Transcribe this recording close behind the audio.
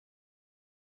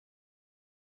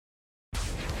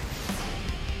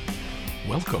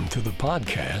Welcome to the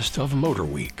podcast of Motor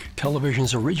Week,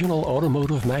 television's original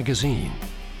automotive magazine.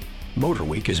 Motor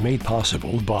Week is made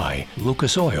possible by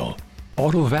Lucas Oil,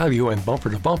 Auto Value and Bumper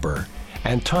to Bumper,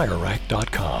 and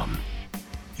TireRack.com.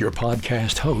 Your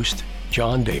podcast host,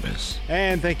 John Davis.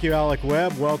 And thank you, Alec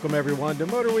Webb. Welcome, everyone, to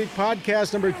Motor Week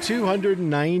podcast number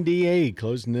 298,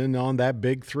 closing in on that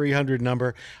big 300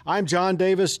 number. I'm John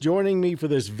Davis. Joining me for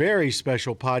this very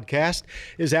special podcast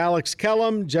is Alex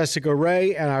Kellum, Jessica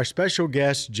Ray, and our special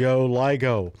guest, Joe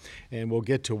Ligo. And we'll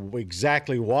get to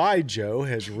exactly why Joe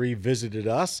has revisited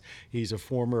us. He's a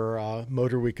former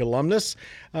Motor Week alumnus.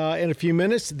 In a few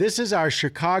minutes, this is our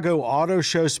Chicago Auto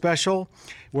Show special,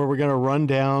 where we're going to run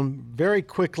down very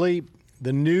quickly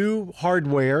the new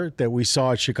hardware that we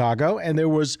saw at Chicago, and there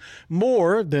was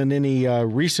more than any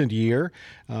recent year.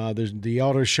 The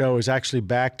auto show is actually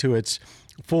back to its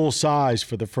full size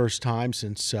for the first time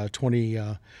since 2020,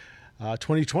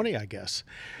 I guess.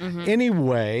 Mm-hmm.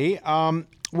 Anyway,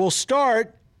 we'll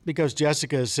start, because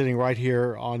Jessica is sitting right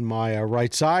here on my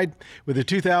right side, with the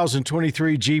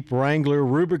 2023 Jeep Wrangler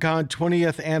Rubicon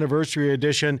 20th Anniversary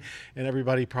Edition. And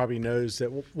everybody probably knows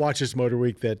that watches Motor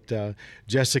Week that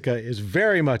Jessica is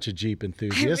very much a Jeep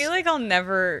enthusiast. I feel like I'll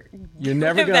never live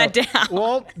that down.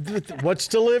 Well, what's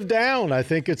to live down? I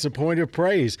think it's a point of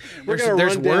praise. We're going to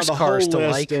run down the whole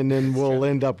list, and then we'll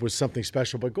end up with something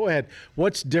special. But go ahead.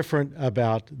 What's different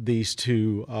about these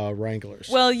two Wranglers?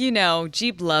 Well, you know,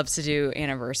 Jeep loves to do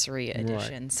anniversary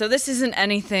edition. Right. So this isn't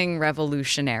anything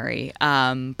revolutionary,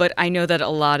 but I know that a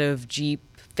lot of Jeep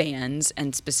fans,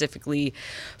 and specifically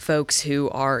folks who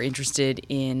are interested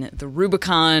in the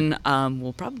Rubicon,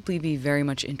 will probably be very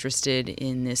much interested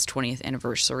in this 20th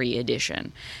Anniversary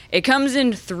Edition. It comes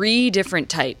in 3 different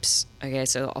types. Okay,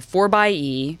 so a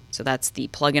 4xe, so that's the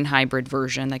plug-in hybrid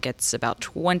version that gets about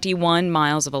 21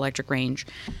 miles of electric range.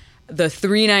 The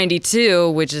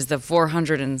 392, which is the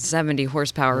 470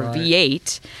 horsepower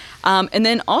V8, and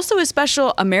then also a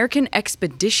special American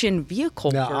Expedition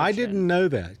vehicle version. I didn't know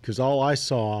that, because all I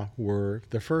saw were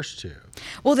the first 2.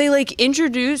 Well, they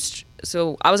introduced,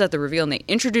 so I was at the reveal, and they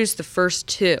introduced the first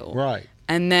 2. Right.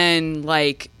 And then,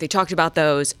 they talked about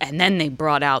those, and then they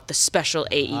brought out the special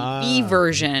AEV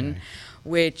version,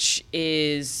 which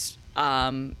is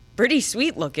pretty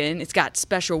sweet looking. It's got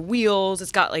special wheels.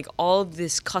 It's got all of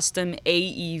this custom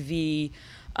AEV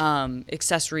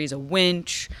accessories, a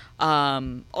winch,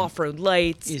 off-road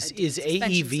lights. Is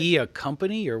AEV a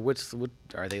company, or what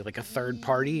are they, a third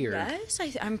party? Or? Yes,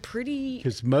 I'm pretty.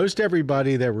 Because most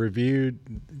everybody that reviewed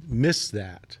missed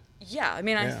that. Yeah, I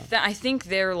mean, yeah. I think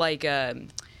they're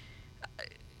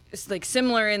it's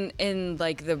similar in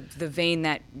the vein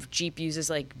that Jeep uses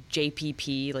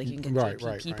JPP, you can get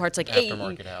JPP parts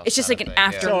aftermarket house. It's just an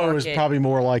aftermarket. So it was probably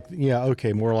more like the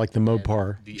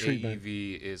Mopar The treatment.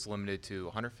 AEV is limited to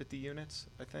 150 units,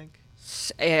 I think.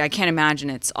 I can't imagine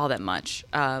it's all that much.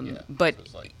 But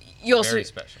so you also very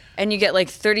special. And you get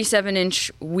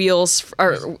 37-inch wheels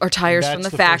or tires from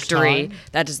the factory.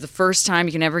 That is the first time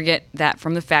you can ever get that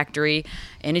from the factory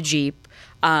in a Jeep.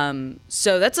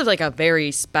 So that's a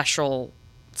very special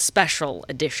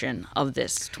edition of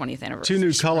this 20th anniversary. 2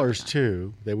 new colors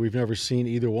too that we've never seen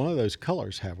either one of those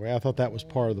colors, have we? I thought that was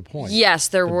part of the point. Yes,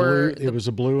 there were. It was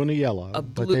a blue and a yellow,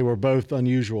 but they were both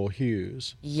unusual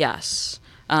hues. Yes,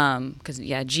 because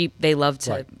Jeep, they love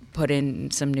to put in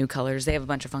some new colors. They have a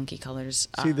bunch of funky colors.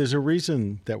 See, there's a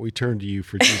reason that we turn to you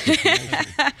for Jeep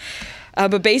information.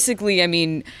 But basically, I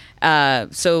mean,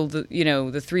 so the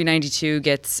 392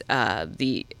 gets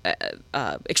the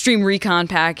Extreme Recon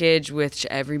package, which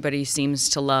everybody seems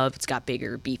to love. It's got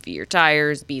bigger, beefier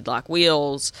tires, beadlock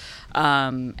wheels,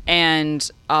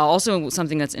 and also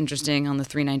something that's interesting on the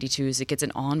 392 is it gets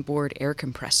an onboard air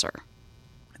compressor.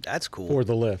 That's cool. For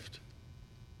the lift.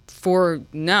 In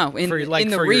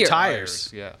the rear. Your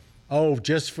tires. Yeah. Oh,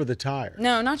 just for the tires.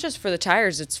 No, not just for the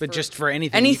tires. But just for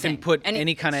anything. You can put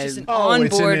any kind of. It's an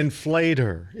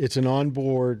inflator. It's an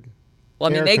onboard.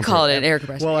 Well, I mean, they call it an air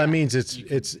compressor. Well, it means use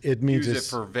it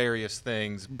for various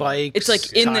things. Bikes.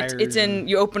 It's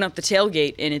you open up the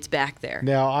tailgate and it's back there.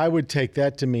 Now, I would take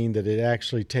that to mean that it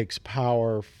actually takes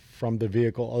power from the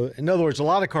vehicle. In other words, a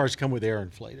lot of cars come with air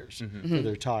inflators for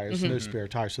their tires, no spare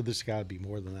tires. So this has got to be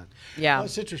more than that. Yeah. Well,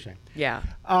 it's interesting. Yeah.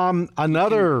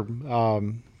 Another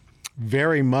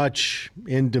very much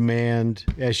in demand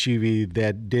SUV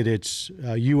that did its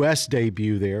U.S.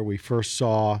 debut there. We first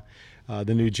saw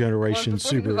the new generation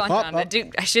Before we Subaru. move on,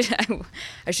 John,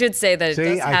 I should say that See,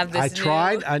 it does have this I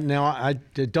tried. new... Now,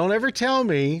 don't ever tell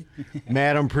me,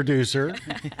 Madam Producer,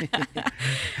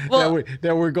 Well,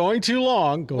 that we're going too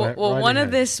long. Go ahead. Well, right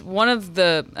ahead. this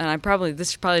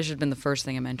probably should have been the first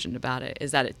thing I mentioned about it,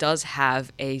 is that it does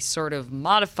have a sort of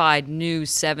modified new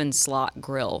 7-slot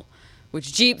grille,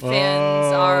 which Jeep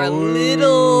fans are a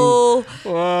little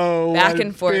back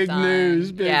and forth big on.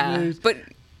 News, big news. But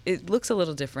it looks a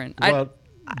little different. Well,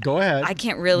 go ahead. I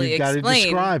can't really You've got explain. to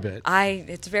describe it.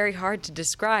 It's very hard to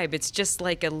describe. It's just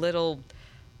like a little,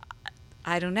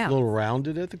 I don't know. A little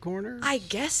rounded at the corner? I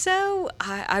guess so.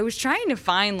 I was trying to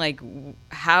find like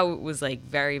how it was like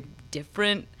very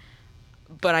different,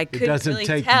 but I couldn't doesn't really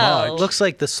take tell. much. Looks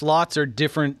like the slots are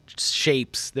different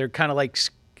shapes. They're kind of like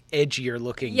edgier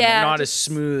looking. Yeah, They're not as just-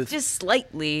 smooth. Just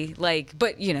slightly, like,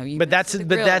 but you know, you but mess with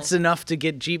the grill. that's enough to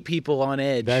get Jeep people on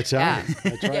edge. That's Yeah. right.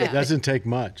 That's right. Yeah. It doesn't take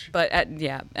much. But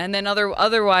and then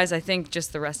otherwise, I think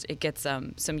just the rest. It gets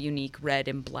some unique red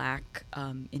and black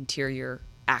interior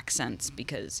accents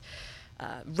because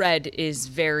red is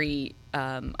very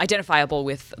identifiable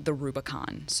with the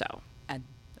Rubicon. So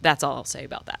that's all I'll say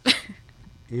about that.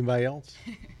 Anybody else?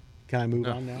 Can I move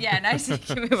on now? Yeah, nice.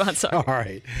 Can we move on? Sorry. All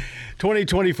right.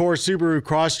 2024 Subaru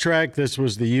Crosstrek. This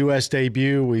was the U.S.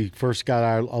 debut. We first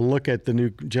got a look at the new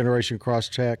generation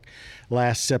Crosstrek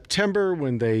last September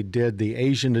when they did the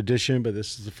Asian edition, but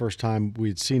this is the first time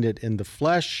we'd seen it in the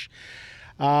flesh.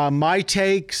 My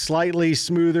take, slightly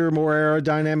smoother, more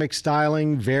aerodynamic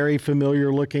styling, very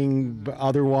familiar looking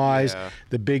otherwise. Yeah.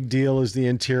 The big deal is the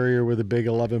interior with a big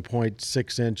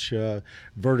 11.6-inch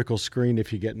vertical screen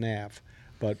if you get nav.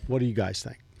 But what do you guys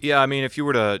think? Yeah, I mean, if you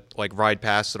were to like ride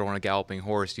past it on a galloping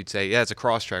horse, you'd say, yeah, it's a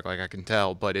Crosstrek, like I can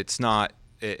tell, but it's not.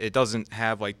 It doesn't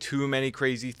have like too many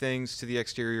crazy things to the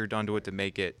exterior done to it to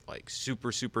make it like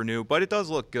super, super new, but it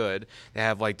does look good. They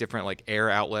have like different like air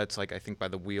outlets, like I think by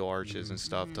the wheel arches and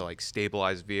stuff to like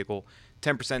stabilize the vehicle.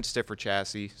 10% stiffer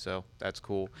chassis, so that's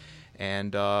cool.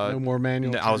 And No more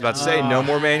manual I was about to say no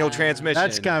more manual transmission.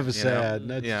 That's kind of you know? sad.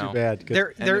 That's You know. too bad.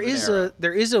 'cause-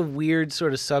 There is a weird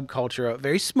sort of subculture, a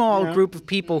very small group of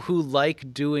people who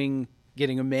like getting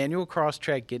a manual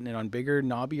Crosstrek, getting it on bigger,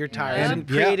 knobbier tires, and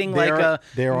Yeah, creating there like are- a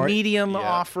there are- medium Yeah.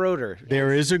 off-roader.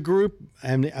 There is a group,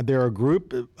 and there are a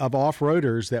group of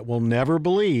off-roaders that will never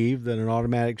believe that an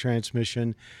automatic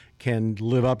transmission can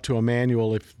live up to a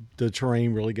manual if the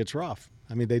terrain really gets rough.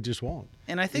 I mean, they just won't.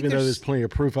 And I think even though there's there's plenty of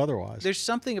proof otherwise. There's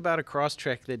something about a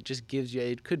Crosstrek that just gives you,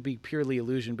 it could be purely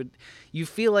illusion, but you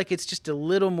feel like it's just a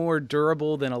little more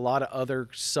durable than a lot of other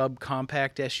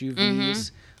subcompact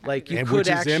SUVs. Like you and could which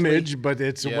is actually, image, but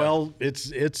it's Yeah.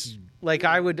 it's like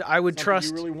I would trust,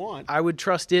 you really want. I would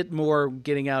trust it more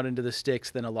getting out into the sticks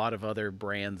than a lot of other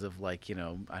brands of like, you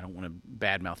know, I don't want to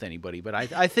badmouth anybody, but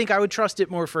I think I would trust it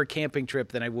more for a camping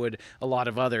trip than I would a lot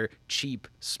of other cheap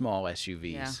small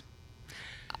SUVs. Yeah.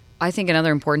 I think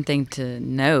another important thing to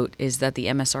note is that the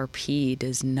MSRP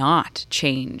does not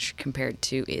change compared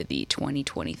to the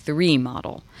 2023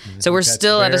 model. So we're That's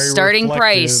still at a very starting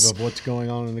reflective price. of what's going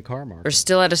on in the car We're market.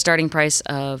 still at a starting price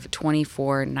of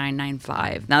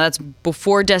 $24,995. Now that's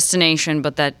before destination,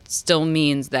 but that still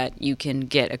means that you can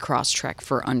get a Crosstrek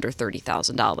for under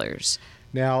 $30,000.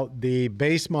 Now, the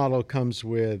base model comes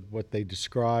with what they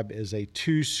describe as a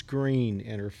 2-screen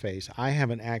interface. I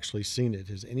haven't actually seen it.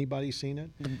 Has anybody seen it?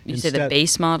 You say the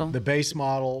base model? The base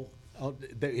model,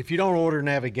 if you don't order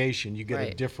navigation, you get a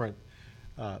Right. different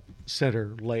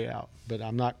center layout, but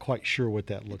I'm not quite sure what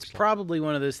that looks like. Probably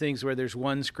one of those things where there's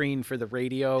one screen for the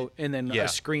radio and then Yeah. a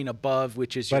screen above,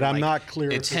 which is But your, I'm like, not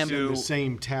clear if it's it's in the two-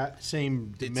 same same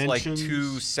It's dimensions. like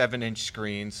two 7-inch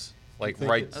screens, like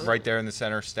think right there in the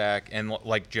center stack. And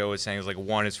like Joe was saying, it's like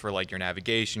one is for like your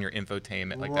navigation, your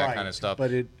infotainment, like that kind of stuff.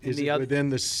 But is the it oth- within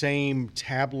the same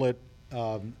tablet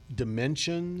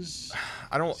dimensions?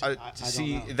 I don't don't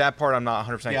see know. that part. I'm not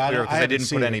 100% Yeah, I clear don't- because I I haven't didn't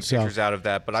seen put any it, so- pictures out of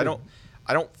that. But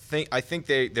I think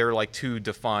they're like two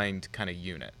defined kind of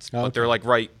units, but they're Okay. like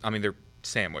right. I mean, they're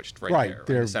sandwiched right, Right, there in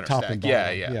they're the center top stack. and Yeah,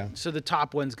 bottom. yeah. So the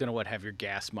top one's going to have your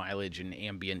gas mileage and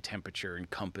ambient temperature and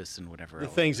compass and whatever The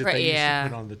else. things that Right, they yeah. used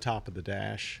to put on the top of the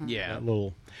dash. Yeah. That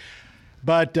little.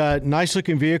 But nice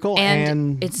looking vehicle,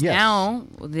 And it's yes. now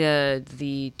the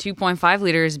 2.5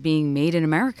 liter is being made in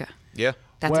America. Yeah.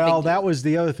 That's a well, big that was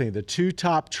the other thing. The two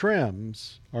top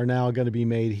trims are now going to be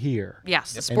made here.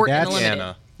 yes, the Sport and the that's- Limited.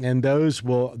 Anna. And those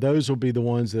will be the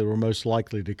ones that were most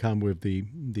likely to come with the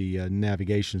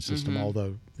navigation system,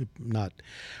 although not.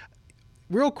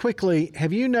 Real quickly,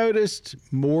 have you noticed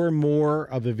more and more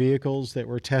of the vehicles that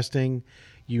we're testing,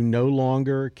 you no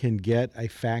longer can get a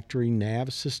factory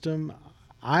nav system?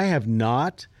 I have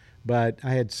not, but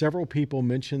I had several people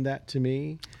mention that to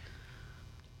me.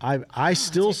 I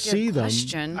still see them.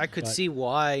 Question. I could see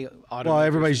why. Well,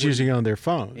 everybody's using it on their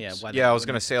phones. Yeah, Yeah, I was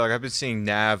gonna say, like, I've been seeing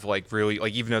nav, like, really,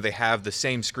 like, even though they have the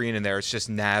same screen in there, it's just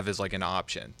nav is like an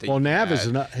option. Well, nav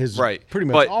has right, pretty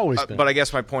much always been. But I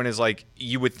guess my point is, like,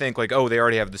 you would think, like, oh, they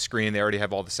already have the screen, they already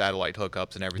have all the satellite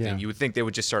hookups and everything. Yeah. You would think they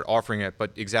would just start offering it, but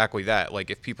exactly that.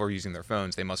 Like, if people are using their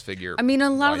phones, they must figure. I mean,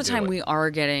 a lot of why the do time it. we are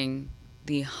getting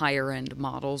the higher end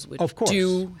models, which Of course.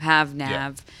 do have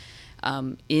nav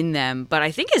in them. But I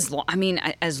think as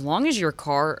long as your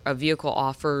vehicle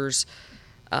offers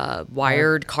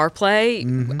wired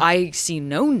CarPlay, I see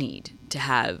no need to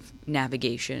have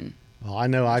navigation. Well, I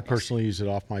know I personally use it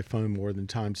off my phone more than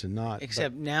times than not.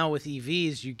 Except now with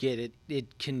EVs, you get it.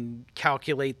 It can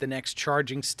calculate the next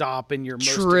charging stop in your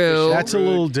most True. efficient That's a route.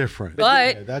 little different.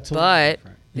 But- Yeah, that's a but little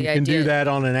different. You the can do idea- that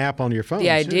on an app on your phone. The too.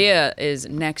 idea is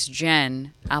next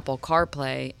gen Apple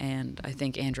CarPlay and I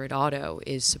think Android Auto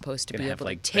is supposed to Gonna be have able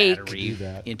like to take battery Do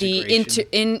that.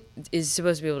 integration. is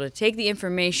supposed to be able to take the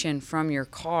information from your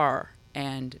car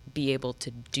and be able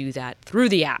to do that through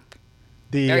the app.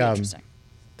 The Very interesting.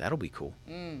 That'll be cool.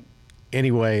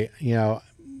 anyway,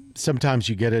 sometimes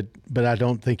you get it, but I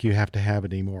don't think you have to have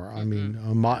it anymore. I mean,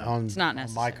 It's not on my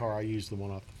necessary. car, I use the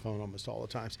one off the phone almost all the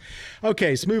times. Okay,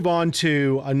 let's move on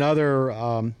to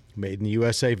another made in the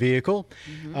USA vehicle.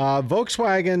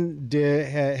 Volkswagen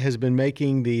has been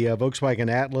making the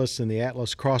Volkswagen Atlas and the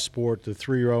Atlas Cross Sport, the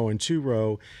 3-row and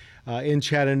 2-row, in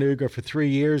Chattanooga for 3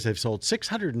 years. They've sold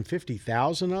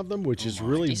 650,000 of them, which is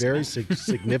really very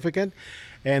significant.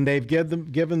 And they've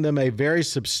given them a very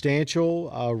substantial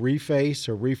reface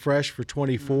or refresh for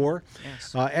 24.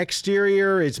 Yes.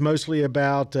 Exterior, it's mostly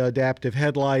about adaptive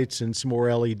headlights and some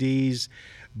more LEDs.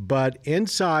 But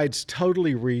inside's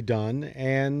totally redone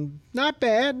and not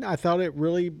bad. I thought it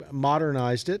really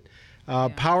modernized it.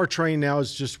 Powertrain now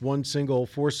is just one single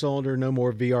 4-cylinder, no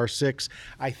more VR6.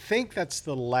 I think that's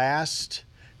the last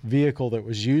vehicle that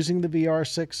was using the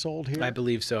VR6 sold here. I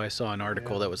believe so. I saw an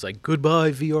article that was like,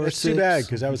 "Goodbye VR6." It's too bad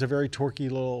because that was a very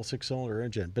torquey little 6-cylinder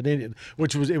engine, but it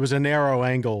was a narrow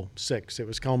angle 6. It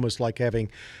was almost like having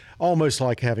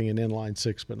an inline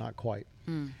 6, but not quite.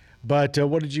 But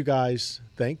what did you guys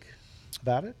think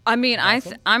about it? I mean,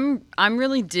 I'm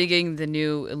really digging the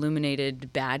new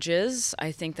illuminated badges.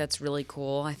 I think that's really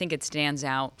cool. I think it stands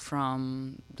out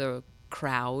from the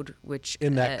crowd, which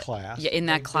In that class, yeah, in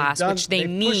that They've class, done- which they pushed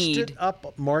need. it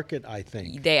up market, I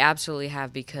think. They absolutely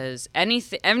have, because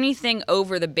anything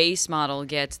over the base model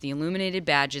gets the illuminated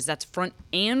badges. That's front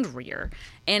and rear,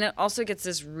 and it also gets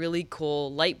this really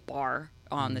cool light bar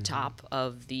on the top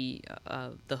of the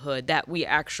hood that we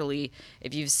actually,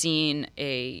 if you've seen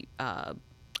a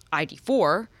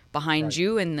ID4 behind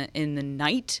you in the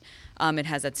night, it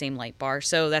has that same light bar.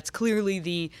 So that's clearly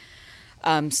the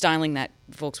styling that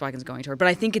Volkswagen's going toward. But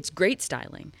I think it's great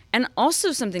styling, and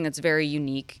also something that's very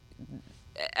unique.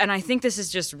 And I think this is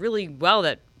just really well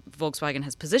that Volkswagen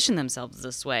has positioned themselves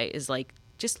this way, is like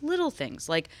just little things.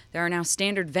 Like there are now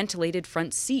standard ventilated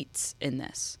front seats in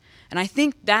this. And I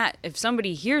think that if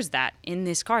somebody hears that in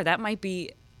this car, that might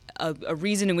be a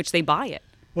reason in which they buy it.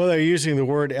 Well, they're using the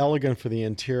word elegant for the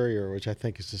interior, which I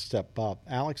think is a step up.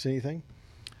 Alex, anything?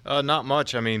 Not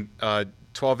much. I mean,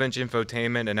 12-inch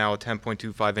infotainment and now a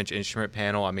 10.25-inch instrument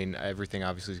panel. I mean, everything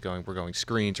obviously we're going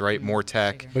screens, right? More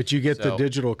tech. But you get the So-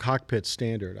 digital cockpit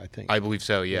standard, I think. I believe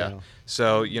so, yeah. Yeah.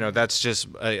 So, that's just,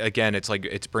 again, it's like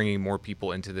it's bringing more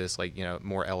people into this, like,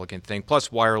 more elegant thing. Plus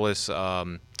wireless,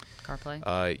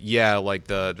 CarPlay? like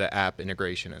the app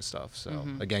integration and stuff. So,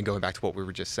 again, going back to what we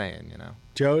were just saying,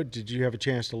 Joe, did you have a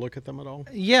chance to look at them at all?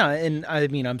 Yeah, and I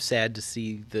mean, I'm sad to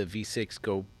see the V6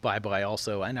 go bye-bye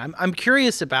also, and I'm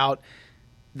curious about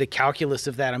the calculus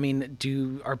of that. I mean,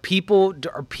 are people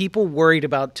worried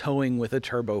about towing with a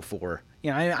Turbo 4?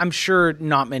 I'm sure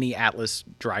not many Atlas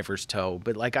drivers tow,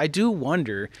 but like I do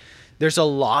wonder. There's a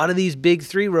lot of these big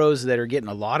 3-rows that are getting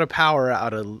a lot of power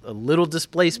out of a little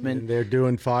displacement. And they're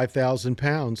doing 5,000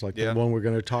 pounds, like Yeah. the one we're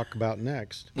going to talk about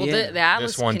next. Well, Yeah. the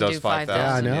Atlas This one can does do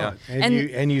 5,000. Yeah, I 5,000. know.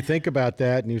 Yeah. And you think about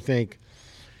that, and you think,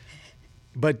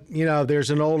 but there's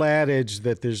an old adage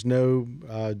that there's no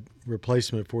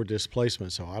replacement for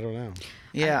displacement. So I don't know.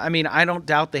 Yeah, I mean, I don't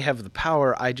doubt they have the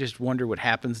power. I just wonder what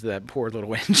happens to that poor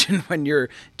little engine when you're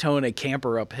towing a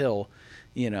camper uphill.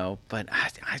 But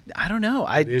I don't know.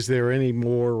 Is there any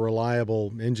more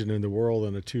reliable engine in the world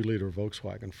than a 2-liter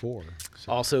Volkswagen 4?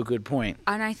 So, Also a good point.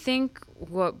 And I think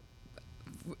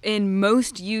in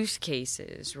most use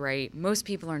cases, right, most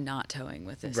people are not towing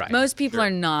with this. Right. Most people are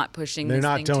not pushing They're this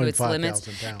not thing to towing its limits.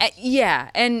 5,000 pounds. Yeah,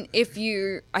 and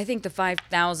I think the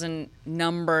 5,000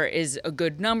 number is a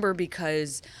good number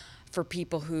because for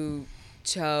people who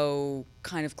tow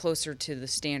kind of closer to the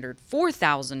standard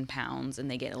 4,000 pounds and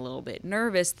they get a little bit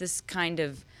nervous, this kind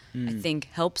of, I think,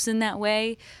 helps in that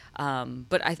way.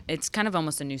 But it's kind of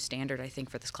almost a new standard, I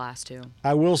think, for this class, too.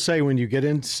 I will say when you get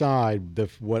inside,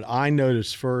 what I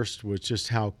noticed first was just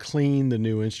how clean the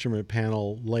new instrument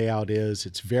panel layout is.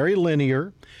 It's very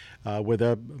linear. With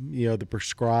the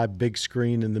prescribed big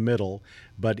screen in the middle,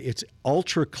 but it's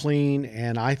ultra clean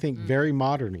and I think very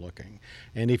modern looking.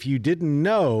 And if you didn't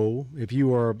know, if you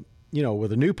were,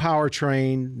 with a new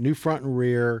powertrain, new front and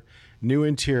rear, new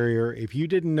interior, if you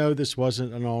didn't know this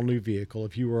wasn't an all new vehicle,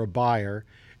 if you were a buyer,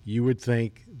 you would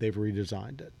think they've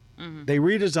redesigned it. They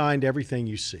redesigned everything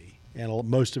you see and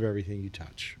most of everything you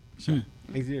touch. So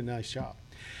they did a nice job.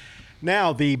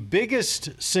 Now, the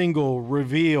biggest single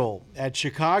reveal at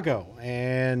Chicago,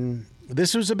 and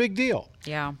this was a big deal.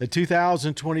 Yeah. The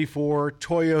 2024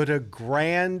 Toyota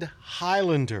Grand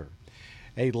Highlander,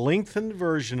 a lengthened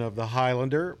version of the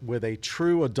Highlander with a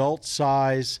true adult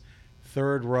size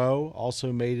third row,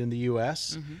 also made in the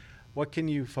U.S. What can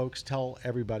you folks tell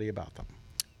everybody about them?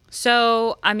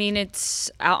 So, I mean,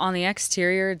 it's out on the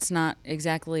exterior. It's not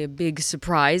exactly a big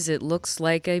surprise. It looks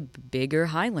like a bigger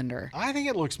Highlander. I think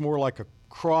it looks more like a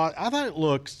cross. I thought it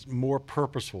looks more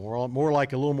purposeful, more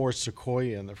like a little more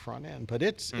Sequoia in the front end. But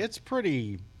it's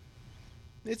pretty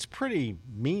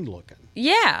mean looking.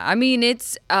 Yeah, I mean,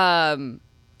 it's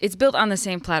built on the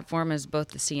same platform as both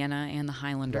the Sienna and the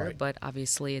Highlander, Right. but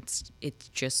obviously it's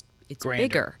Grander.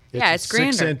 bigger. It's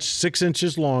grander. 6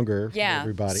 inches longer. For Yeah.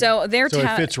 everybody. So it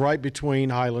fits right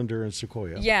between Highlander and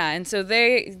Sequoia. Yeah, and so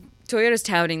Toyota's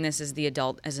touting this as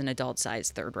an adult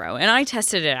sized third row. And I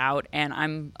tested it out and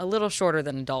I'm a little shorter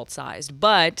than adult sized,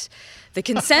 but the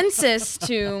consensus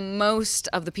to most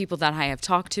of the people that I have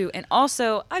talked to, and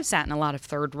also I've sat in a lot of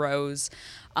third rows,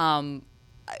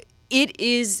 it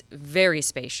is very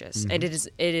spacious. It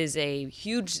is a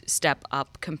huge step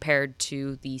up compared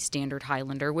to the standard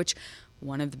Highlander, which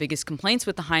one of the biggest complaints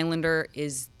with the Highlander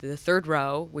is the third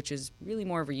row, which is really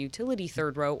more of a utility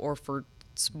third row or for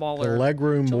smaller. The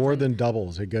legroom more children. than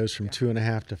doubles. It goes from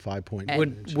 2.5 to 5.1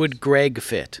 inches. Would Greg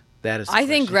fit? That is. I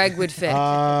think Greg would fit.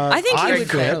 I think he would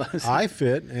fit. I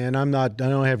fit, and I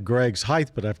don't have Greg's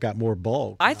height, but I've got more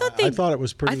bulk. I thought it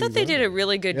was pretty. I thought they did a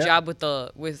really good Yeah. job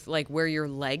with like where your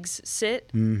legs sit.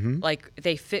 Mm-hmm. Like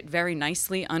they fit very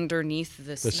nicely underneath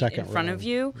the seat second in front row. of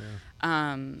you.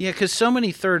 Yeah, because so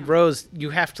many third rows, you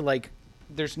have to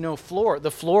there's no floor. The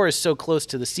floor is so close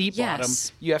to the seat bottom.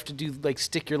 Yes. You have to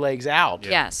stick your legs out.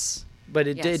 Yes. But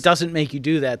Yes. it doesn't make you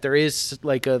do that. There is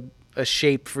a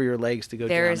shape for your legs to go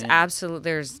down.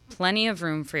 There's plenty of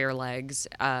room for your legs.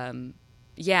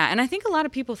 Yeah, and I think a lot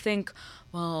of people think,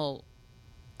 well,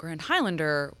 Grand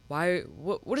Highlander,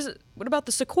 what is it? What about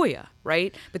the Sequoia,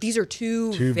 right? But these are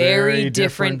two very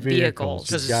different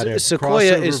vehicles. You've got a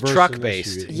Sequoia crossover is versus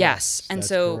truck-based. an SUV. Yes, and that's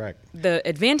so correct. the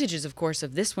advantages, of course,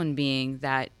 of this one being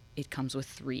that it comes with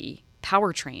 3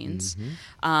 powertrains.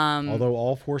 Although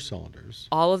all 4 cylinders.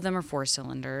 All of them are 4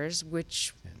 cylinders,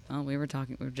 which we were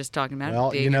just talking about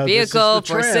Well, big this is vehicle, the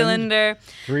trend. 4-cylinder.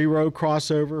 3-row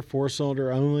crossover,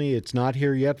 4-cylinder only. It's not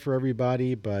here yet for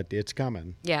everybody, but it's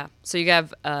coming. Yeah. So you have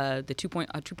the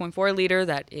 2.4 liter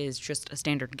that is just a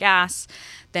standard gas.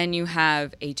 Then you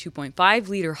have a 2.5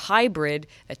 liter hybrid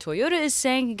that Toyota is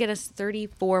saying can get us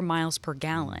 34 miles per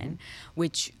gallon,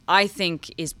 which I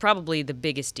think is probably the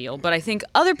biggest deal. But I think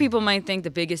other people might think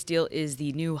the biggest deal is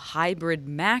the new Hybrid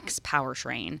Max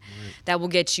powertrain that will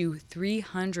get you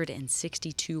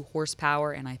 362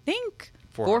 horsepower and I think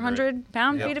 400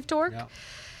 pound-feet of torque. Yep.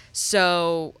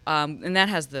 So, and that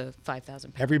has the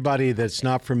 5,000 pounds. Everybody that's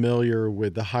not familiar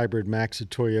with the Hybrid Max at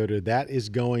Toyota, that is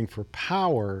going for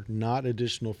power, not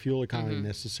additional fuel economy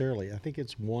necessarily. I think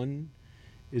it's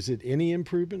is it any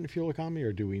improvement in fuel economy,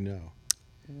 or do we know?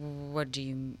 What do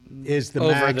you... Is the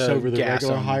Over Max the over the gas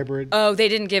regular only. hybrid? Oh, they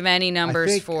didn't give any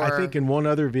numbers for... I think in one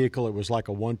other vehicle it was like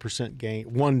a 1%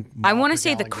 gain. I want to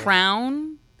say the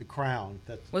Crown. The Crown.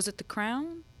 Was it the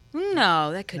Crown?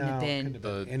 No, that couldn't have been. Couldn't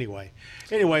have been. Anyway,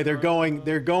 they're going.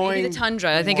 Maybe the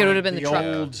Tundra. I think it would have been the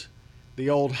truck. The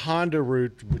old Honda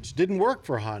route, which didn't work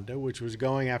for Honda, which was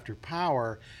going after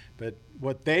power. But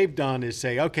what they've done is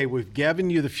say, okay, we've given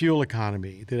you the fuel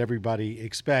economy that everybody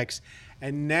expects,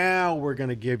 and now we're going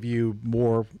to give you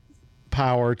more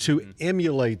power to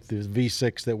emulate the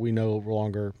V6 that we no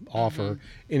longer offer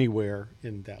anywhere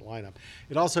in that lineup.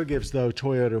 It also gives, though,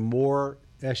 Toyota more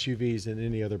SUVs than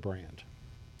any other brand.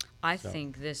 I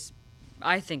think this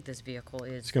vehicle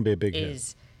is gonna be a big hit.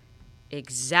 is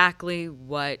exactly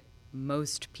what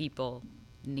most people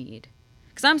need.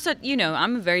 because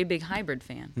I'm a very big hybrid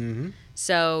fan. Mm-hmm.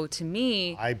 So to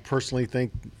me, I personally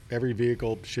think every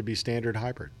vehicle should be standard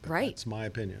hybrid. Right. That's my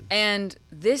opinion. And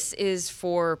this is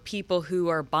for people who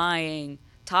are buying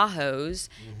Tahoes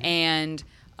and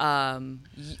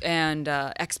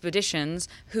Expeditions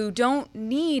who don't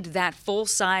need that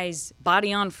full-size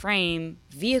body-on-frame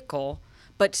vehicle,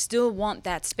 but still want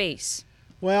that space.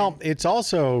 Well, it's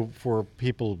also for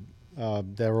people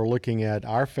that are looking at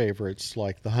our favorites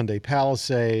like the Hyundai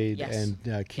Palisade and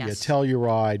Kia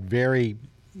Telluride, very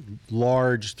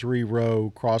large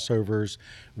 3-row crossovers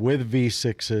with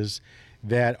V6s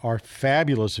that are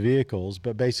fabulous vehicles,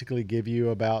 but basically give you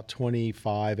about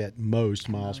 25 at most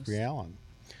miles per gallon.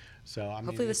 So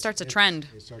hopefully this starts a trend.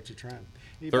 It starts a trend.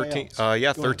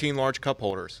 13 large cup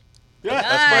holders. Yeah.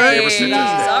 That's my favorite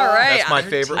statistic. All right. That's my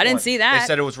favorite I didn't one. see that. They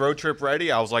said it was road trip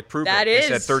ready. I was like, prove That it. is.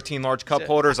 They said 13 large cup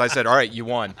holders. I said, all right, you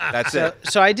won. That's it.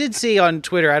 So I did see on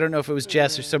Twitter, I don't know if it was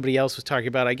Jess or somebody else was talking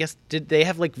about, I guess, did they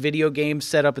have like video games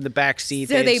set up in the back seat?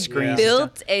 So they screens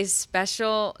built a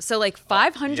special. So like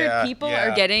 500 people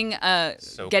are getting a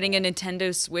So getting cool. a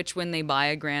Nintendo Switch when they buy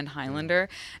a Grand Highlander,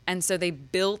 and so they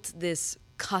built this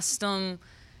custom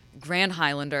Grand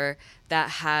Highlander that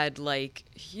had like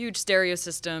huge stereo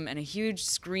system and a huge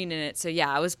screen in it. So yeah,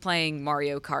 I was playing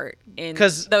Mario Kart in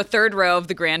the third row of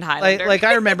the Grand Highlander. Like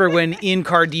I remember when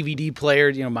in-car DVD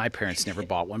players, my parents never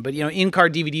bought one, but in-car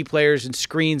DVD players and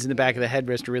screens in the back of the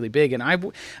headrest are really big. And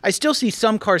I still see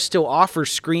some cars still offer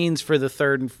screens for the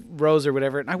third rows or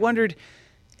whatever. And I wondered,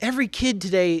 every kid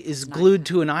today is glued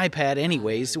to an iPad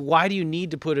anyways. Why do you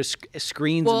need to put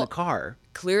screens in the car?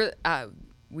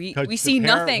 We see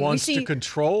nothing. Wants to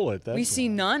control it. We see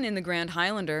none in the Grand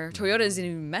Highlander. Toyota isn't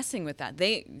even messing with that.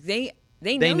 They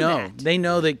know that. They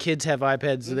know that kids have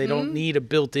iPads, so they don't need a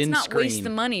built-in It's not screen. waste the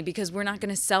money because we're not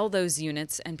going to sell those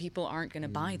units and people aren't going to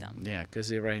buy them. Yeah,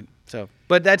 because you're right. So,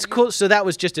 but that's cool. So that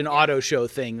was just an auto show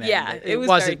thing. Then. Yeah, it was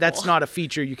wasn't. very That's cool. not a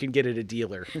feature you can get at a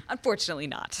dealer. Unfortunately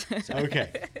not.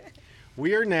 Okay.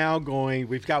 We are now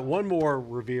we've got one more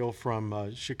reveal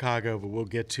from Chicago, but we'll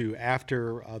get to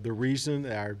after the reason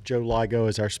our Joe Ligo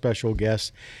is our special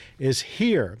guest is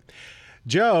here.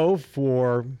 Joe,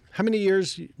 for how many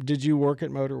years did you work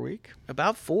at Motor Week?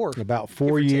 About 4. About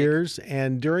 4 years.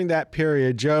 And during that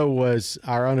period, Joe was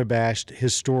our unabashed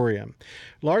historian,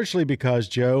 largely because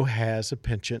Joe has a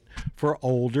penchant for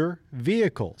older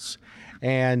vehicles.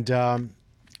 And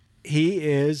he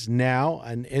is now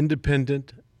an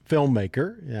independent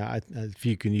filmmaker, if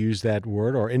you can use that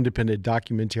word, or independent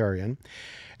documentarian.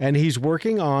 And he's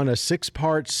working on a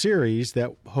 6-part series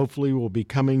that hopefully will be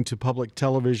coming to public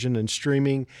television and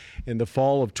streaming in the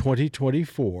fall of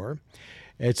 2024.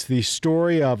 It's the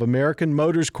story of American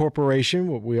Motors Corporation,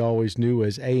 what we always knew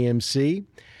as AMC.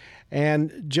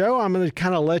 And Joe, I'm going to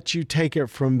kind of let you take it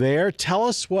from there. Tell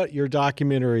us what your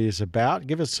documentary is about.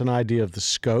 Give us an idea of the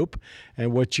scope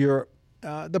and what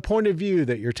the point of view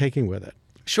that you're taking with it.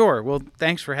 Sure. Well,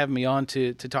 thanks for having me on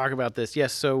to talk about this.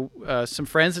 Yes, so some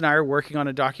friends and I are working on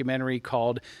a documentary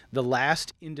called The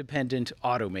Last Independent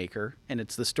Automaker, and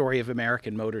it's the story of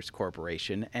American Motors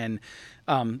Corporation. And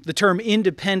the term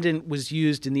independent was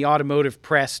used in the automotive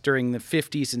press during the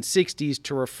 50s and 60s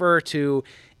to refer to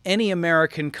any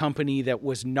American company that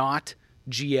was not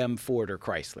GM, Ford, or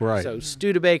Chrysler. Right. So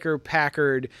Studebaker,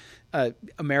 Packard,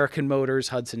 American Motors,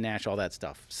 Hudson Nash, all that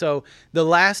stuff. So The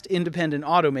Last Independent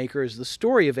Automaker is the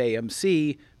story of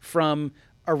AMC from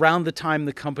around the time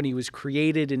the company was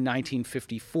created in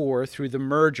 1954 through the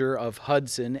merger of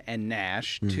Hudson and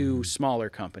Nash, two smaller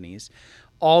companies,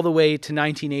 all the way to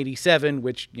 1987,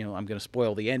 which, I'm going to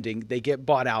spoil the ending. They get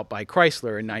bought out by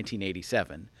Chrysler in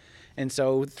 1987. And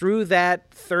so through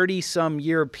that 30-some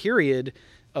year period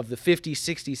of the 50s,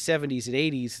 60s, 70s, and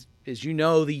 80s, as you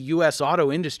know, the U.S.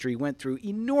 auto industry went through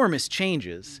enormous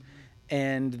changes.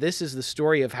 And this is the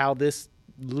story of how this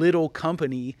little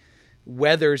company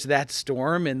weathers that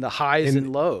storm and the highs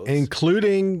and lows.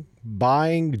 Including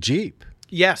buying Jeep.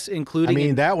 Yes,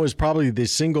 including... that was probably the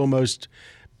single most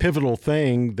pivotal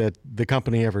thing that the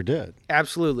company ever did.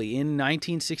 Absolutely. In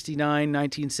 1969,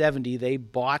 1970, they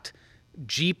bought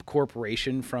Jeep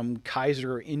Corporation from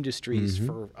Kaiser Industries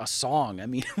for a song. I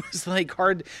mean, it was like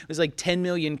hard. It was like $10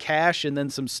 million cash and then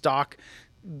some stock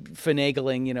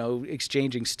finagling,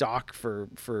 exchanging stock for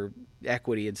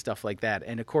equity and stuff like that.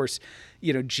 And of course,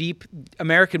 Jeep,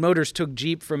 American Motors took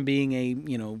Jeep from being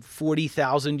a,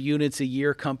 40,000 units a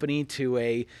year company to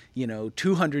a,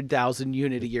 200,000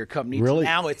 unit a year company. Really?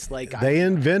 Now it's like they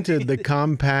invented the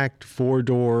compact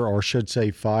 4-door, or should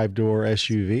say 5-door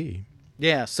SUV.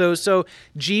 Yeah, so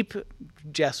Jeep,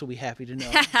 Jess will be happy to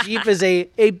know, Jeep is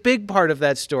a big part of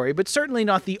that story, but certainly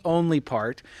not the only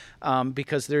part,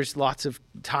 because there's lots of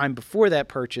time before that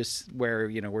purchase where,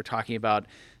 we're talking about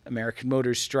American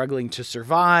Motors struggling to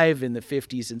survive in the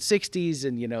 50s and 60s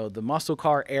and, the muscle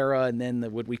car era, and then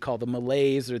what we call the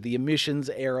malaise or the emissions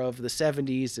era of the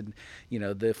 70s and,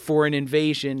 the foreign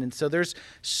invasion. And so there's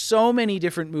so many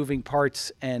different moving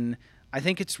parts, and I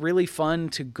think it's really fun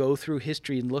to go through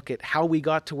history and look at how we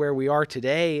got to where we are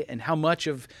today and how much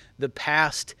of the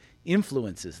past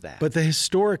influences that. But the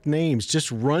historic names,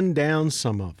 just run down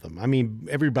some of them. I mean,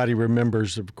 everybody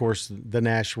remembers, of course, the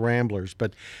Nash Ramblers,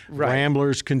 but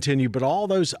Ramblers continue, but all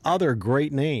those other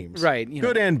great names. Right.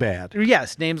 Good and bad.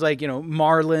 Yes, names like,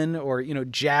 Marlin or,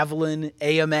 Javelin,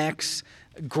 AMX,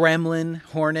 Gremlin,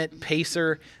 Hornet,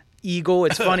 Pacer, Eagle.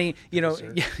 It's funny,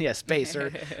 yes,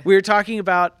 Pacer. We were talking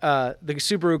about the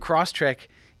Subaru Crosstrek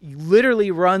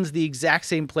literally runs the exact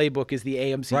same playbook as the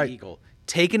AMC Eagle.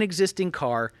 Take an existing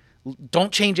car,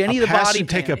 don't change any of the body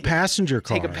panels. Take a passenger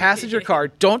car. Take a passenger car.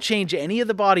 Don't change any of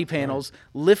the body panels.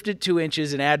 Lift it 2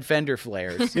 inches and add fender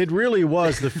flares. It really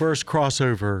was the first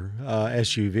crossover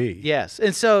SUV. Yes.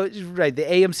 And so, the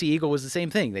AMC Eagle was the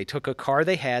same thing. They took a car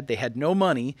they had no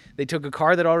money. They took a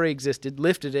car that already existed,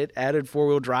 lifted it, added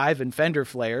four-wheel drive and fender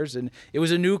flares, and it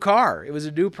was a new car. It was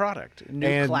a new product, a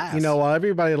new class. While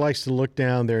everybody likes to look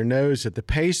down their nose at the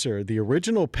Pacer, the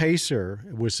original Pacer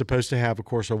was supposed to have, of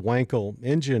course, a Wankel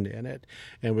engine in it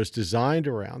and was designed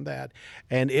around that.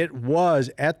 And it was,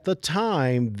 at the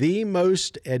time, the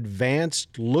most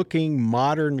advanced looking,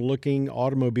 modern looking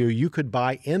automobile you could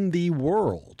buy in the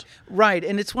world. Right.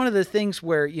 And it's one of the things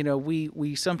where,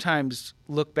 we sometimes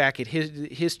look back at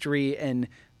history and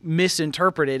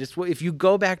misinterpret it. It's, if you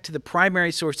go back to the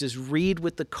primary sources, read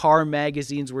what the car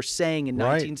magazines were saying in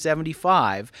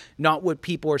 1975, not what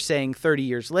people are saying 30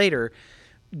 years later.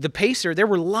 The Pacer, there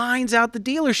were lines out the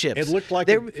dealerships. It looked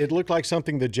like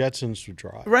something the Jetsons would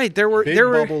drive. Right, there were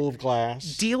bubble of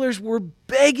glass. Dealers were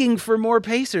begging for more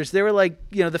Pacers. They were like,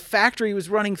 the factory was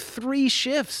running 3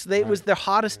 shifts. It was the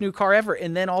hottest new car ever,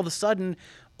 and then all of a sudden,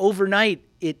 overnight,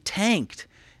 it tanked.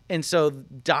 And so,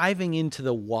 diving into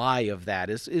the why of that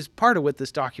is part of what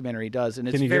this documentary does. And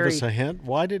Can you give us a hint?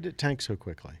 Why did it tank so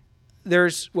quickly?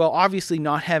 Obviously,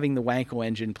 not having the Wankel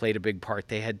engine played a big part.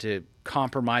 They had to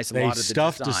compromise a lot of the design.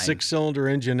 They stuffed a 6-cylinder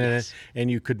engine in it, and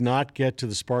you could not get to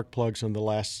the spark plugs on the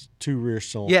last 2 rear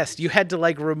cylinders. Yes, you had to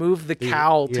remove the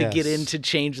cowl to get in to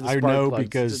change the spark plugs. I know,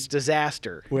 because it's a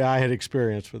disaster. Well, I had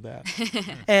experience with that.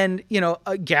 And,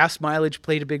 gas mileage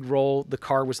played a big role. The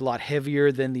car was a lot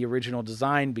heavier than the original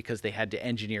design because they had to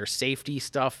engineer safety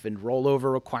stuff and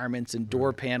rollover requirements and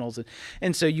door panels.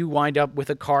 And so you wind up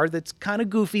with a car that's kind of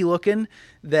goofy looking,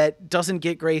 that doesn't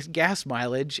get great gas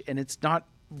mileage, and it's not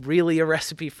really a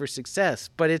recipe for success.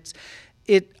 But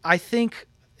I think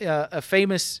a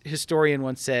famous historian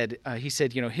once said, he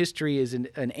said, history is an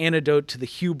antidote to the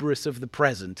hubris of the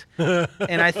present.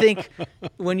 And I think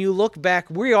when you look back,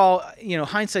 we all,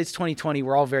 hindsight's 2020,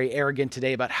 we're all very arrogant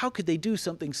today about how could they do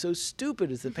something so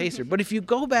stupid as the Pacer. But if you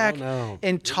go back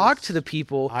and talk to the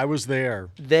people. I was there.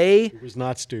 It was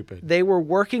not stupid. They were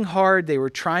working hard. They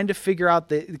were trying to figure out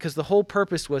because the whole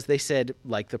purpose was, they said,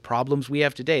 like the problems we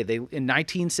have today. In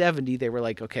 1970, they were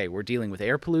like, okay, we're dealing with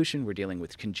air pollution. We're dealing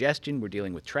with congestion. We're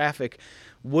dealing with traffic.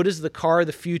 What is the car of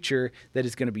the future that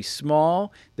is going to be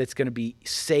small, that's going to be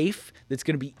safe, that's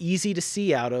going to be easy to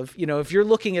see out of? If you're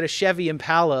looking at a Chevy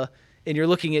Impala and you're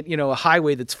looking at, a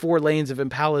highway that's 4 lanes of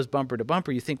Impalas bumper to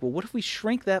bumper, you think, well, what if we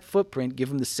shrink that footprint, give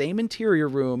them the same interior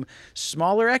room,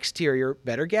 smaller exterior,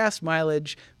 better gas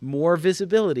mileage, more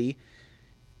visibility?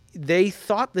 They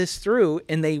thought this through,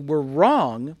 and they were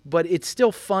wrong, but it's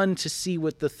still fun to see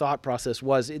what the thought process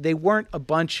was. They weren't a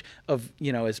bunch of,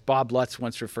 as Bob Lutz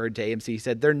once referred to AMC, he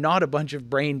said, they're not a bunch of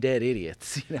brain-dead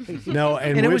idiots. No,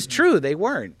 and it was true. They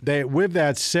weren't. With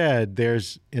that said,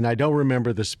 and I don't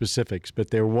remember the specifics,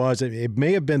 but it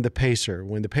may have been the Pacer.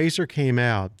 When the Pacer came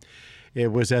out,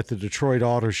 it was at the Detroit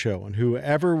Auto Show, and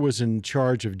whoever was in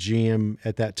charge of GM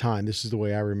at that time, this is the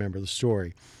way I remember the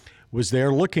story, was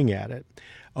there looking at it.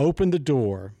 Opened the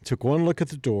door, took one look at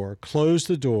the door, closed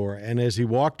the door, and as he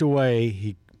walked away,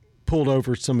 he pulled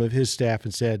over some of his staff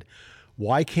and said,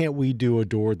 why can't we do a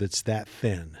door that's that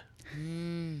thin?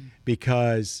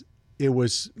 Because it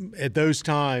was, at those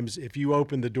times, if you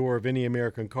opened the door of any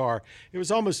American car, it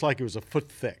was almost like it was a foot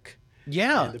thick.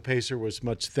 Yeah. And the Pacer was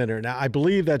much thinner. Now, I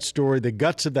believe that story, the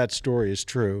guts of that story is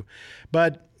true.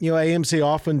 But, AMC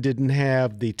often didn't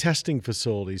have the testing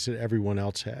facilities that everyone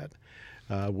else had.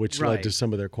 Which led to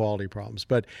some of their quality problems.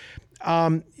 But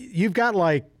you've got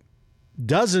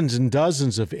dozens and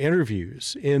dozens of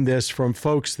interviews in this from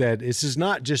folks that this is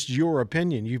not just your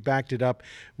opinion. You've backed it up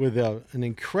with an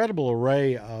incredible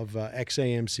array of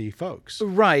ex-AMC folks.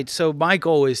 Right. So my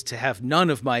goal is to have none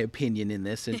of my opinion in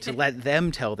this and to let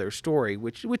them tell their story,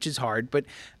 which is hard. But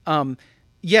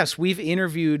yes, we've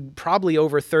interviewed probably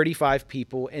over 35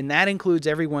 people, and that includes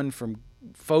everyone from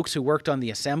folks who worked on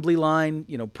the assembly line,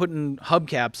 putting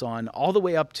hubcaps on, all the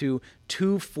way up to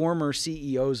 2 former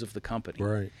CEOs of the company.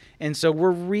 Right. And so we're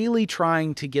really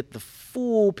trying to get the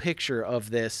full picture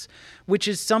of this, which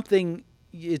is something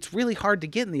it's really hard to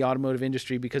get in the automotive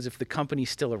industry because if the company's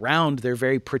still around, they're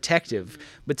very protective.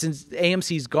 But since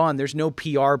AMC's gone, there's no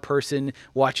PR person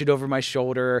watching over my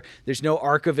shoulder. There's no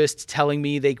archivist telling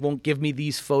me they won't give me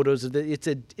these photos.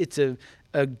 It's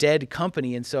a dead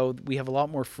company, and so we have a lot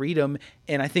more freedom,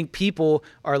 and I think people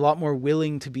are a lot more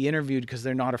willing to be interviewed because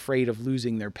they're not afraid of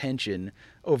losing their pension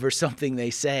over something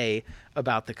they say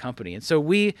about the company. And so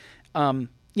we,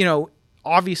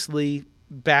 obviously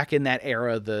back in that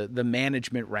era, the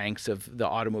management ranks of the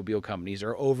automobile companies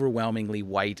are overwhelmingly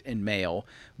white and male,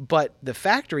 but the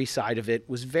factory side of it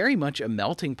was very much a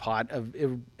melting pot of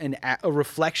a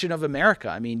reflection of America.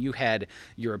 I mean, you had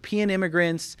European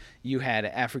immigrants, you had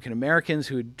African Americans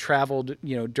who had traveled,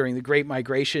 during the Great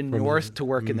Migration north to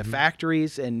work in the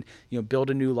factories and, build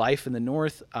a new life in the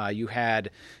north. You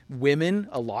had women,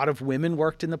 a lot of women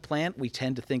worked in the plant. We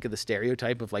tend to think of the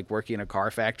stereotype of like working in a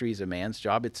car factory is a man's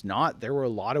job. It's not. There were a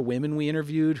lot of women we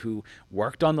interviewed who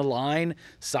worked on the line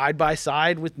side by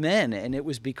side with men, and it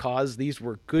was because these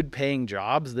were good paying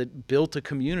jobs that built a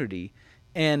community.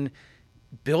 And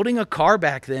building a car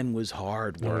back then was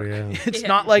hard work. Oh, yeah. It's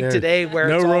not like today where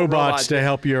no it's all robots to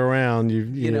help you around.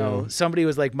 You know, somebody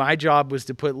was like, my job was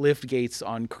to put lift gates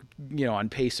on, on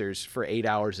Pacers for 8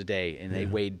 hours a day, and they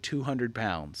weighed 200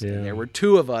 pounds. And there were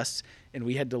 2 of us, and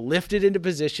we had to lift it into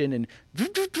position and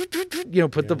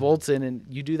put the bolts in, and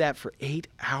you do that for 8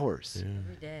 hours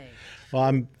every day. Well,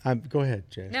 I'm go ahead,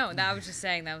 Jay. No, I was just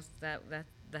saying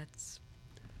that's.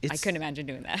 I couldn't imagine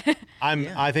doing that.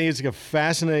 I think it's a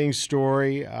fascinating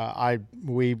story.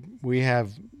 We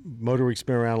have Motor Week's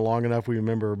been around long enough. We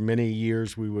remember many